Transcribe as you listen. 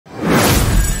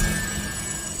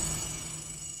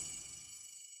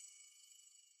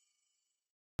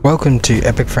Welcome to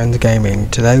Epic Friends Gaming.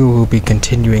 Today we will be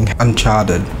continuing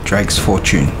Uncharted, Drake's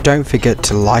Fortune. Don't forget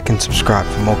to like and subscribe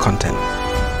for more content.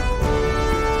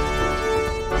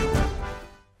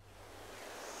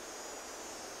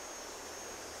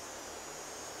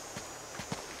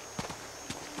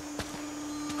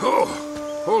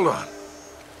 Oh, hold on.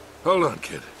 Hold on,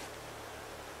 kid.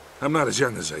 I'm not as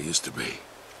young as I used to be.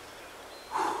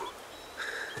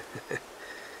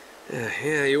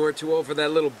 Yeah, you weren't too old for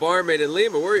that little barmaid in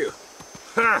Lima, were you?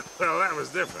 Ha! Well, that was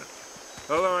different.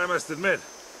 Although I must admit,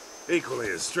 equally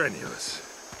as strenuous.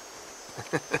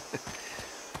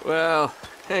 Well,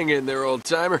 hang in there,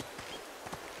 old-timer.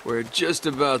 We're just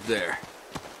about there.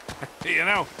 You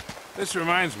know, this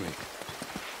reminds me.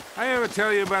 I ever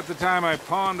tell you about the time I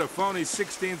pawned a phony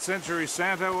 16th century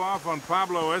Santa off on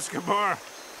Pablo Escobar?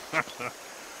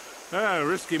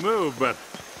 Risky move, but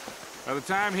by the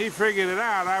time he figured it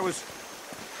out, I was...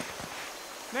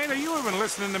 Nate, are you even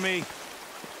listening to me?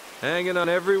 Hanging on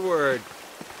every word.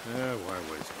 Why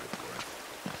waste my breath?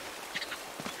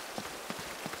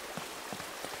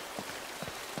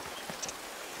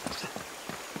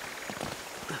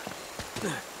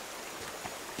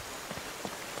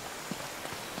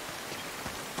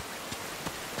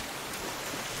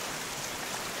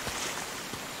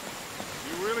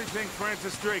 You really think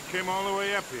Francis Drake came all the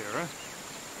way up here, huh?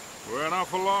 We're an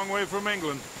awful long way from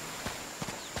England.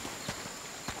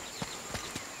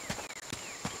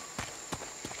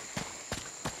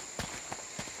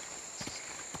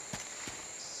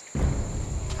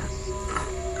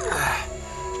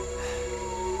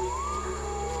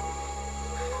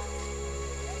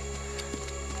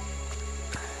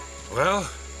 Well?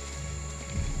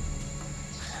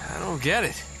 I don't get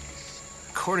it.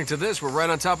 According to this, we're right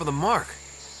on top of the mark.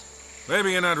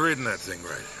 Maybe you're not reading that thing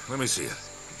right. Let me see it.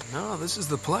 No, this is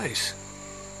the place.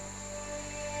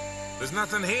 There's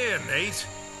nothing here, Nate.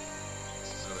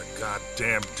 Another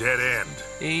goddamn dead end.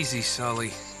 Easy,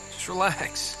 Sully. Just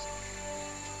relax.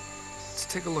 Let's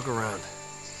take a look around.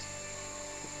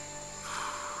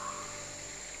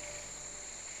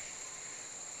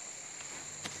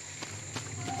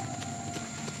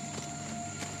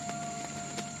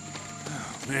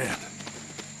 Oh, man.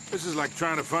 This is like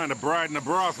trying to find a bride in a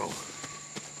brothel.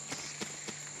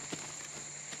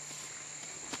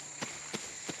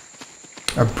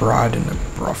 A bride in a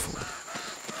brothel.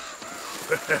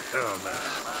 Oh, no.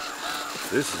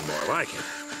 This is more like it.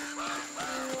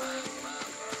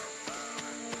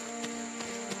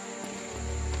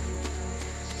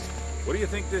 What do you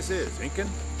think this is, Incan?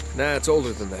 Nah, it's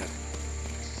older than that.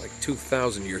 Like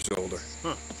 2,000 years older.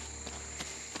 Huh.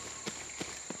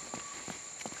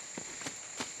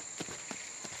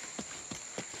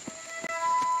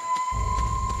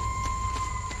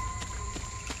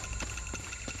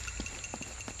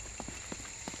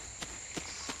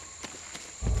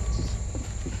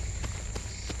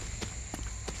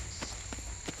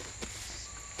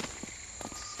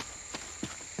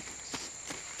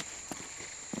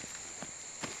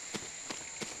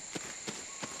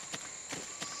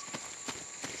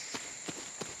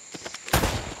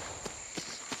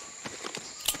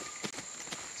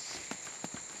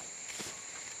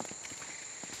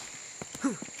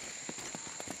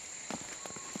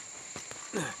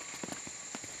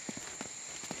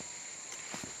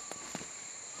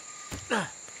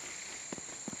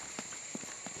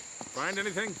 Find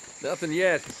anything? Nothing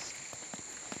yet.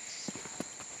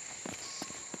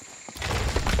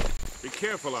 Be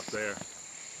careful up there.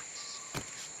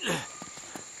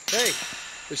 Hey,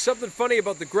 there's something funny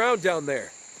about the ground down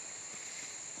there.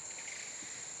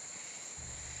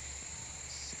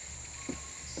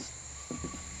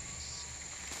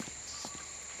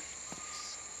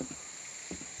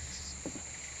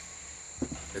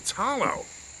 It's hollow.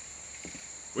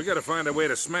 We gotta find a way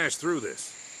to smash through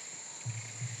this.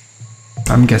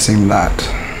 I'm guessing that.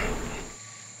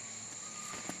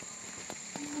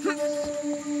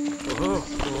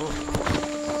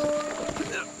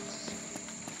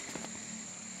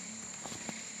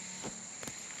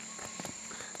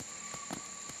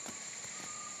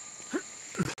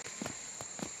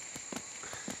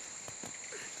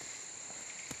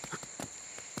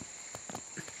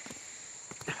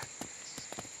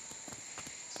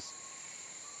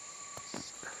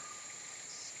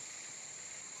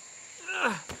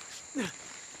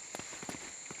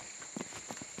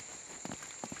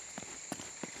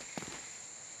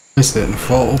 At least it didn't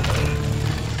fall.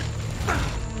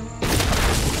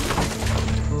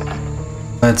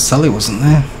 Glad Sully wasn't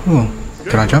there. Oh,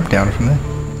 can I jump down from there?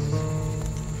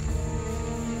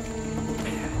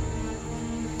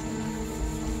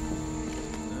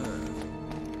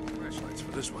 Flashlights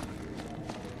for this one.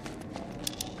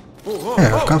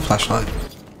 Yeah, I've got a flashlight.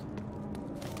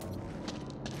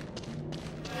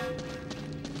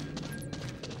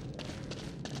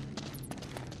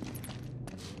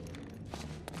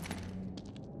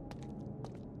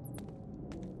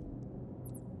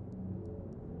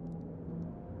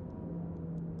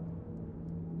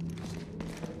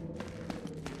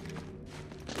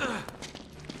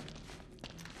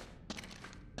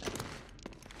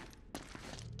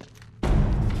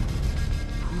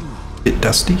 Bit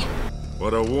dusty.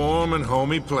 What a warm and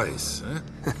homey place,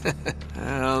 huh?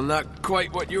 Well, not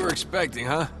quite what you were expecting,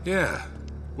 huh? Yeah.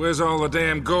 Where's all the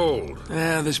damn gold?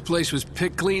 Yeah, this place was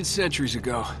picked clean centuries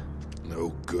ago. No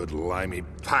good limey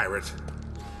pirate.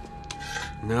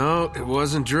 No, it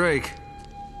wasn't Drake.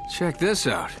 Check this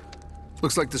out.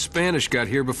 Looks like the Spanish got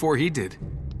here before he did.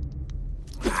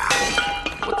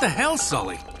 What the hell,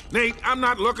 Sully? Nate, I'm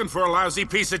not looking for a lousy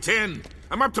piece of tin.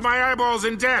 I'm up to my eyeballs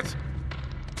in debt.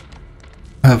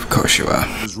 Of course you are.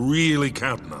 I was really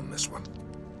counting on this one.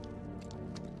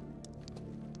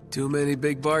 Too many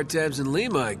big bar tabs in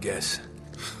Lima, I guess.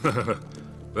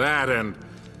 That and,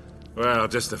 well,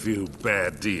 just a few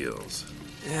bad deals.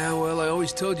 Yeah, well, I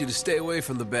always told you to stay away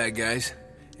from the bad guys.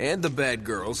 And the bad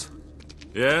girls.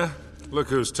 Yeah? Look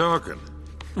who's talking.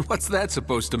 What's that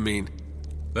supposed to mean?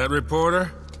 That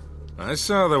reporter? I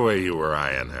saw the way you were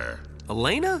eyeing her.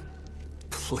 Elena?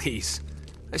 Please.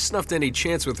 I snuffed any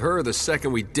chance with her the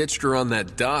second we ditched her on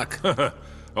that dock.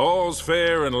 All's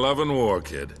fair in love and war,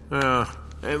 kid.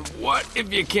 And what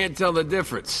if you can't tell the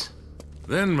difference?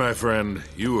 Then, my friend,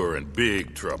 you are in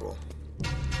big trouble.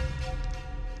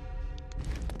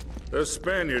 Those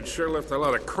Spaniards sure left a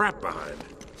lot of crap behind.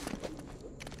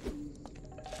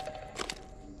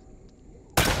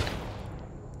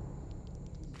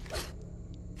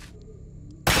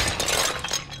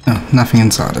 Oh, nothing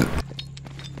inside it.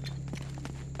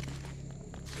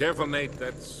 Careful, Nate.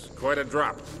 That's quite a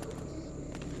drop.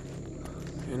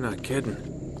 You're not kidding.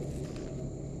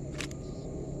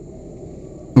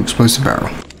 Explosive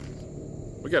barrel.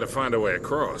 We gotta find a way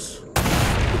across.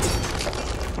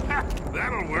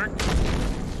 That'll work.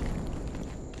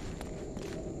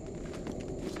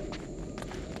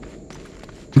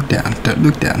 Look down. Don't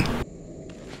look down.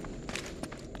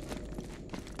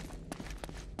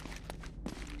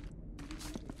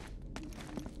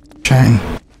 Chain.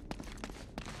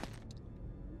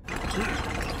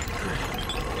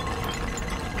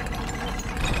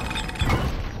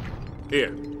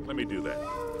 Here, let me do that.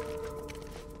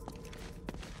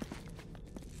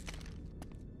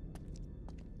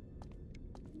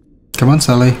 Come on,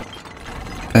 Sully.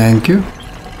 Thank you.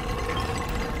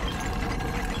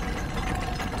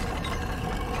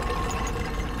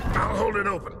 I'll hold it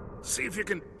open. See if you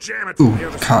can jam it from Ooh, the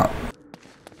other side. cop.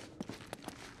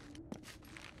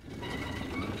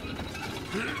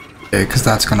 Yeah, because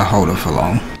that's gonna hold her for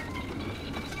long.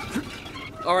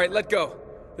 All right, let go.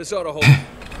 This ought to hold.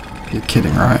 You're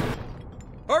kidding, right?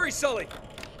 Hurry, Sully!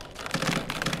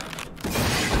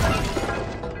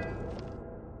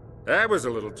 That was a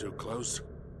little too close.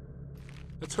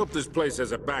 Let's hope this place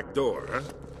has a back door, huh?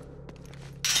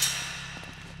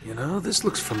 You know, this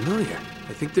looks familiar.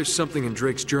 I think there's something in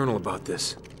Drake's journal about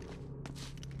this.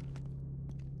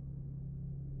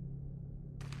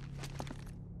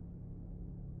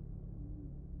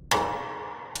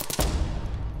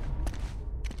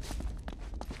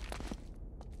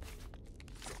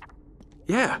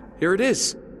 Yeah, here it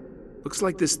is. Looks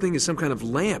like this thing is some kind of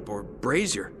lamp or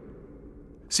brazier.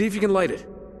 See if you can light it.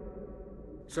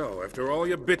 So, after all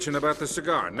your bitching about the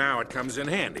cigar, now it comes in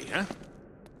handy, huh?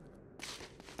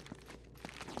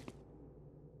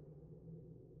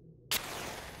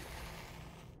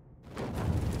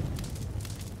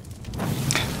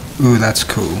 Ooh, that's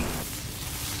cool.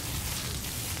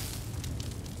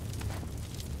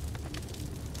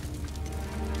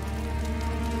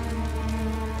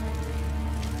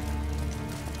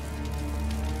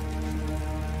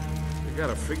 We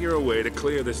gotta figure a way to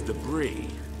clear this debris.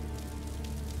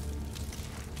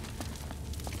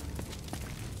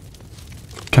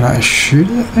 Can I shoot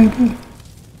it, maybe?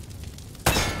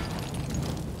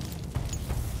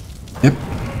 Yep,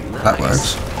 that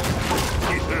works.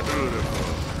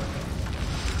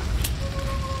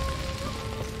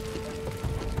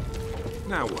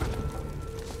 Now what?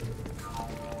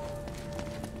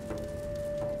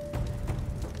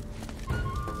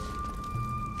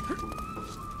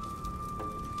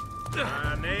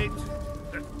 Nate.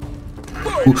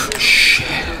 Ooh, shit.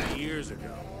 30 years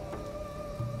ago.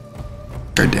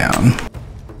 Go down.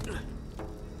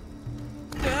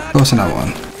 What's another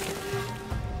one?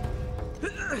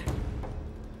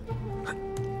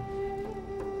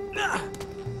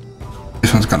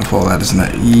 This one's gonna fall out, isn't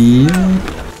it?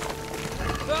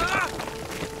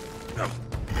 Yep.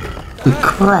 Good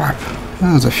crap.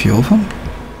 That was a few of them.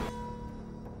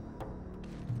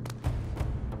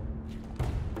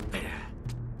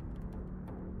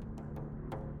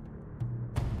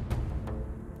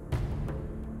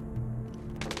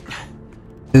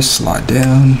 Just slide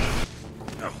down.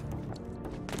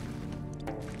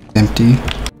 Empty.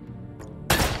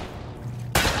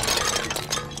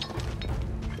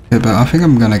 Yeah, but I think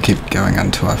I'm gonna keep going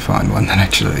until I find one that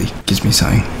actually gives me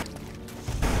something.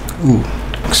 Ooh,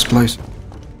 explosive.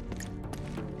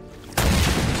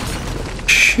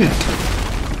 Shit.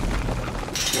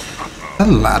 A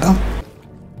ladder?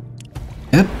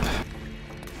 Yep.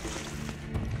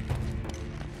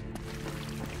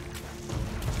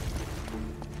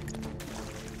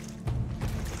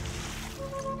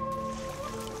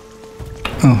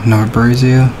 Oh, no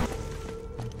brazier.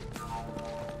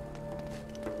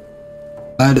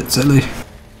 Load it, silly.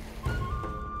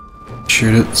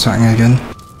 Shoot it, something again.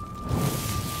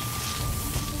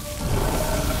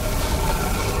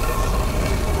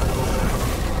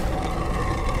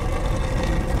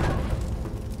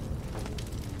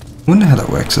 Wonder how that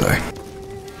works though.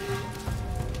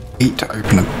 Eat to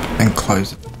open it and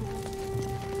close it.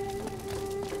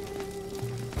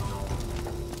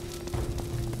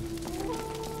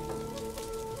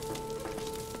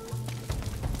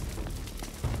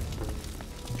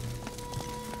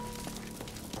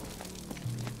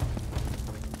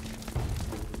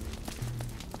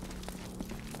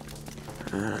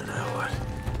 Now what?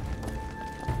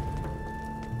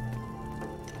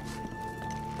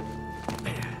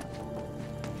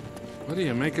 What do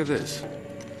you make of this?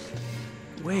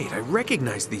 Wait, I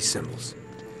recognize these symbols.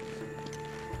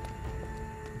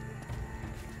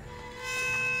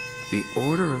 The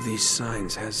order of these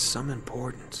signs has some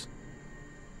importance.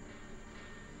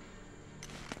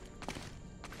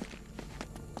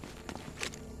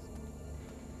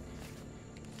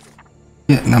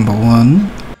 Yeah, number one.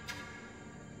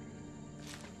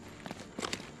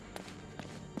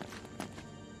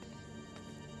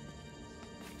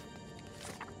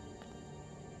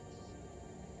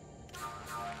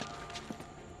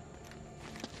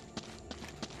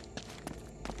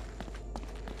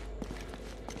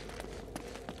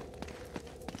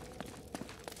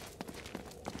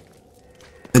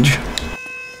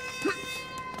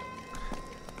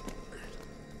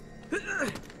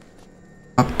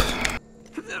 Up.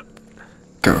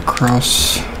 Go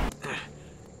across.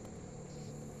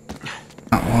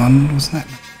 That one, wasn't that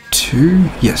two?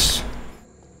 Yes.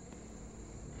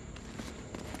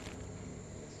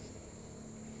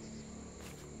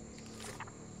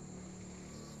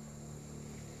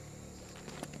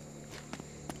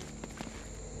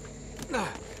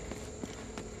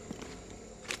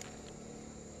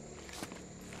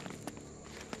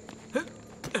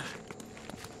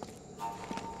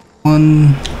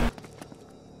 One.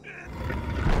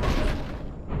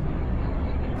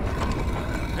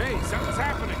 Hey, something's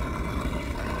happening.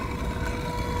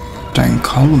 Dang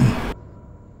column.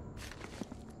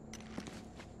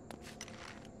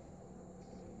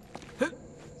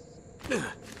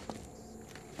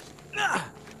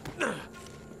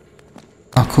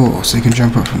 Oh, cool. So you can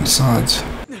jump up from the sides.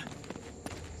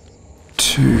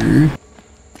 To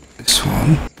this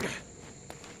one.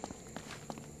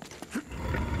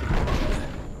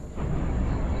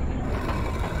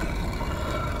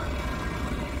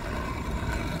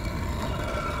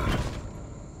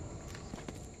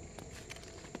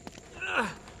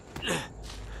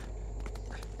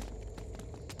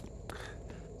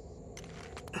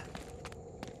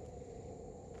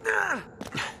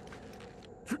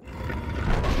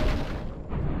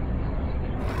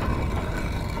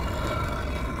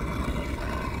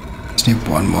 Just need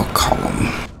one more column.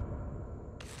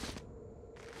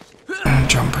 And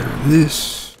jump over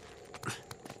this.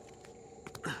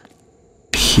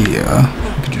 Here,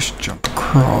 I can just jump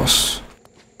across.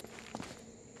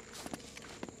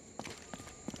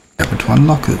 Able to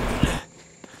unlock it.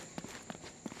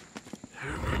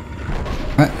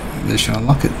 Right, this should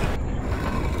unlock it.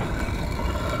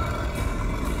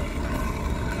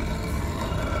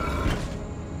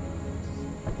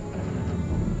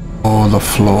 Or the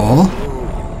floor.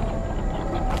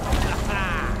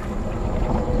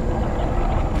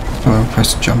 So I'll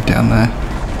press jump down there.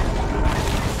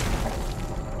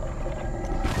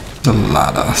 The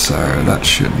ladder, so that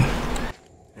should.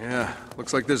 Yeah,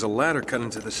 looks like there's a ladder cut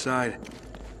into the side.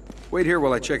 Wait here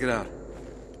while I check it out.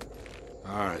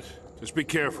 All right, just be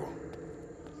careful.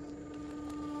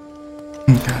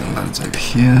 Okay, the ladder's over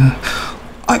here.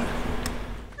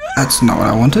 That's not what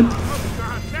I wanted.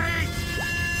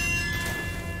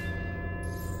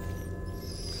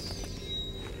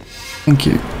 Thank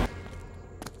you.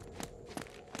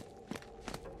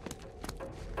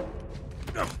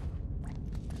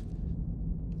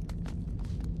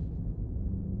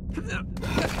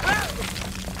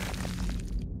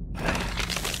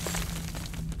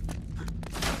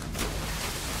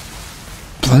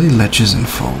 Bloody ledges and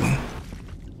falling.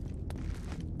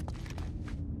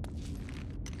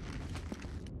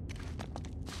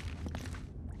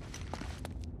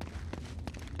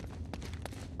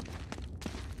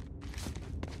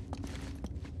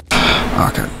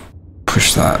 Okay,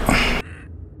 push that.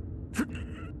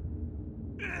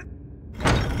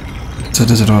 So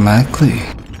does it automatically?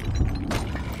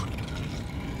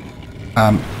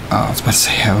 Oh, I was about to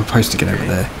say, yeah, we're supposed to get over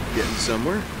there. Getting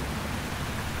somewhere?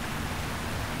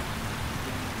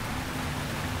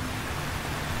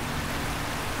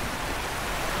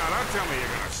 Now, don't tell me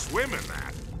you're gonna swim in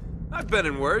that. I've been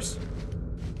in worse.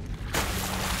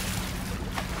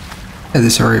 Yeah,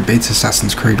 this already beats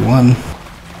Assassin's Creed 1.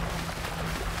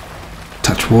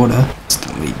 Touch water,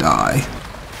 instantly die.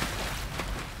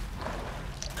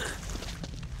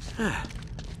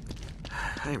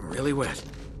 I'm really wet.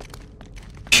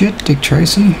 Shit, Dick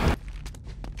Tracy.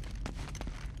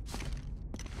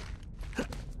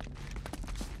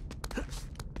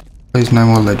 There's no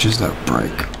more ledges that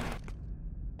break.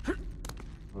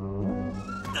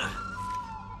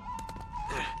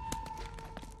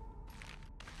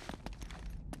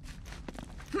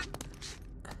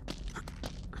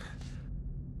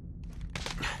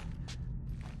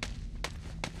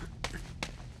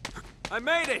 I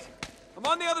made it! I'm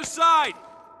on the other side!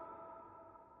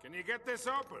 Can you get this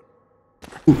open?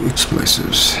 Ooh,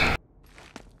 explosives.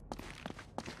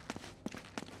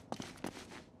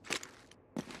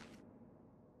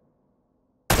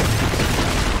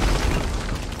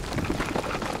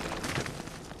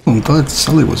 Oh, I'm glad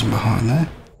Sully wasn't behind there.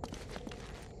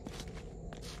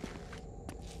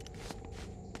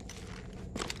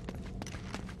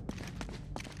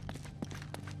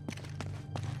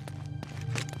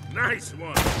 Nice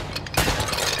one.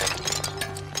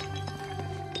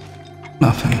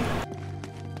 Nothing.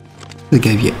 They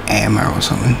gave you ammo or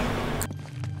something.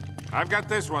 I've got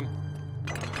this one.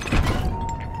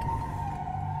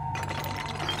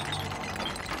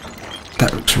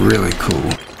 That looks really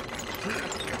cool.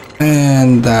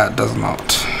 And that does not.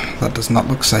 That does not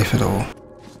look safe at all.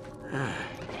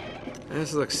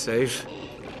 This looks safe.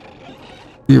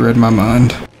 You read my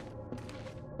mind.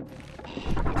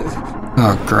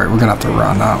 Oh great, we're gonna have to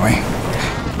run, aren't we?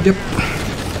 Yep.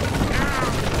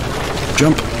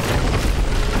 Jump.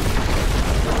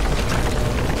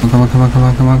 Come on, come on, come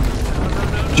on, come on.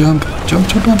 Jump, jump,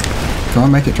 jump, jump. Come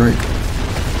on, make it, Drake.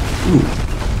 Ooh.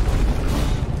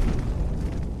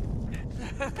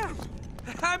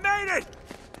 I made it!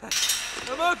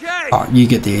 I'm okay! Oh, you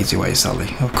get the easy way, Sully,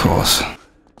 of course.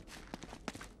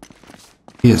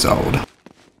 He is old.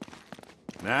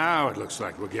 Now it looks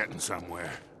like we're getting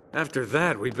somewhere. After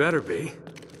that, we better be.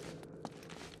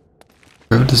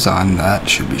 Whoever designed that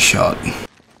should be shot.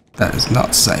 That is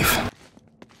not safe.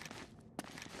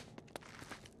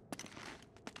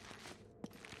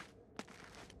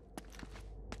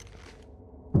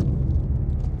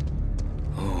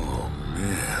 Oh,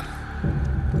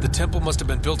 man. The temple must have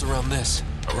been built around this.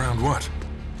 Around what?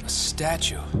 A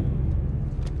statue.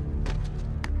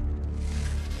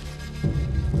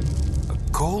 A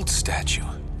gold statue.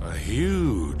 A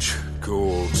huge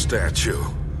gold statue.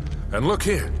 And look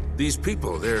here, these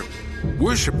people, they're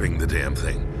worshipping the damn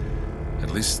thing.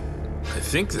 At least, I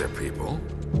think they're people.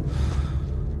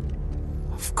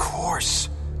 Of course.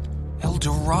 El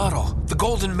Dorado, the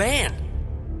Golden Man.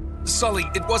 Sully,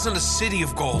 it wasn't a city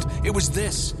of gold. It was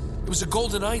this. It was a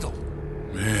golden idol.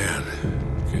 Man,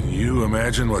 can you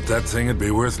imagine what that thing would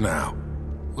be worth now?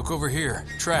 Look over here.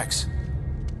 Tracks.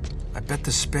 I bet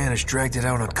the Spanish dragged it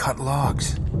out on cut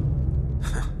logs.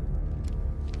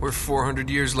 We're 400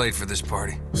 years late for this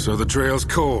party. So the trail's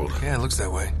cold. Yeah, it looks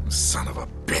that way. Son of a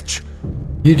bitch.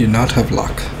 You do not have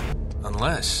luck.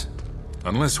 Unless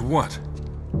Unless what?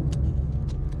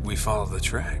 we follow the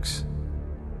tracks.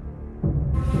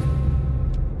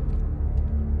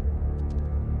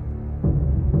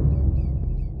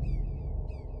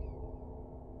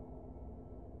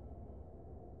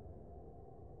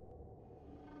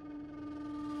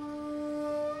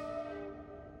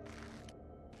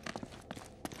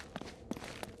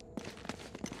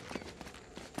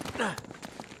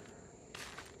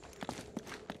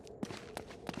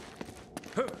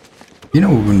 You know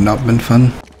what would not have been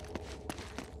fun?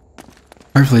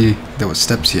 Hopefully there were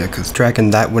steps here, because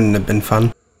dragging that wouldn't have been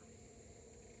fun.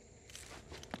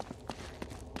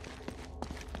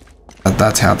 But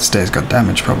that's how the stairs got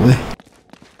damaged, probably.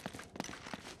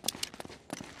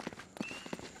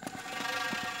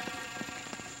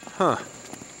 Huh.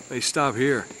 They stop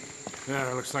here. Yeah,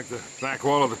 it looks like the back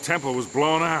wall of the temple was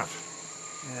blown out.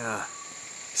 Yeah.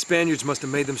 Spaniards must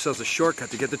have made themselves a shortcut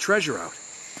to get the treasure out.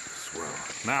 Swell.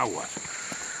 Now what?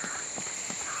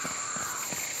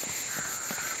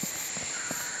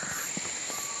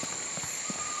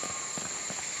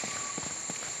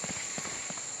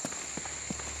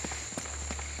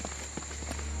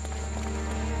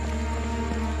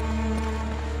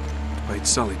 Wait,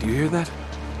 Sully, do you hear that?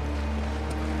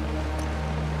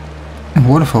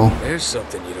 Waterfall. There's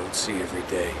something you don't see every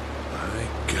day.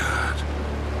 My God.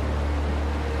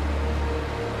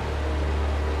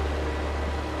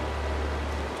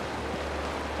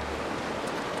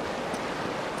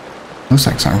 Looks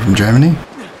like something from Germany.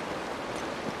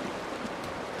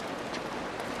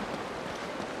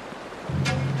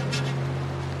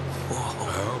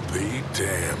 I'll be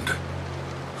damned.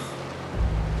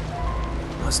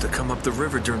 Must have come up the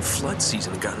river during flood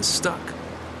season and gotten stuck.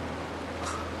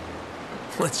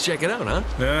 Let's check it out, huh?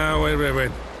 Yeah,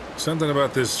 wait. Something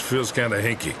about this feels kind of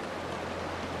hinky.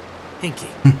 Hinky.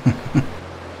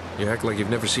 You act like you've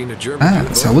never seen a German.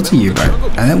 Ah, so it's a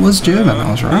U-boat. And it was German, I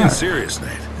was Being right. serious,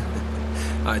 Nate.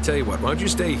 I tell you what, why don't you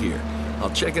stay here? I'll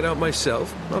check it out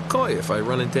myself. I'll call you if I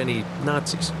run into any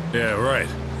Nazis. Yeah, right.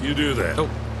 You do that. Oh,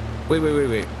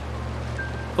 wait.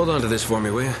 Hold on to this for me,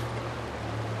 will you?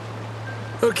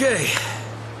 Okay.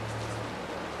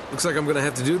 Looks like I'm gonna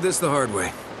have to do this the hard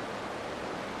way.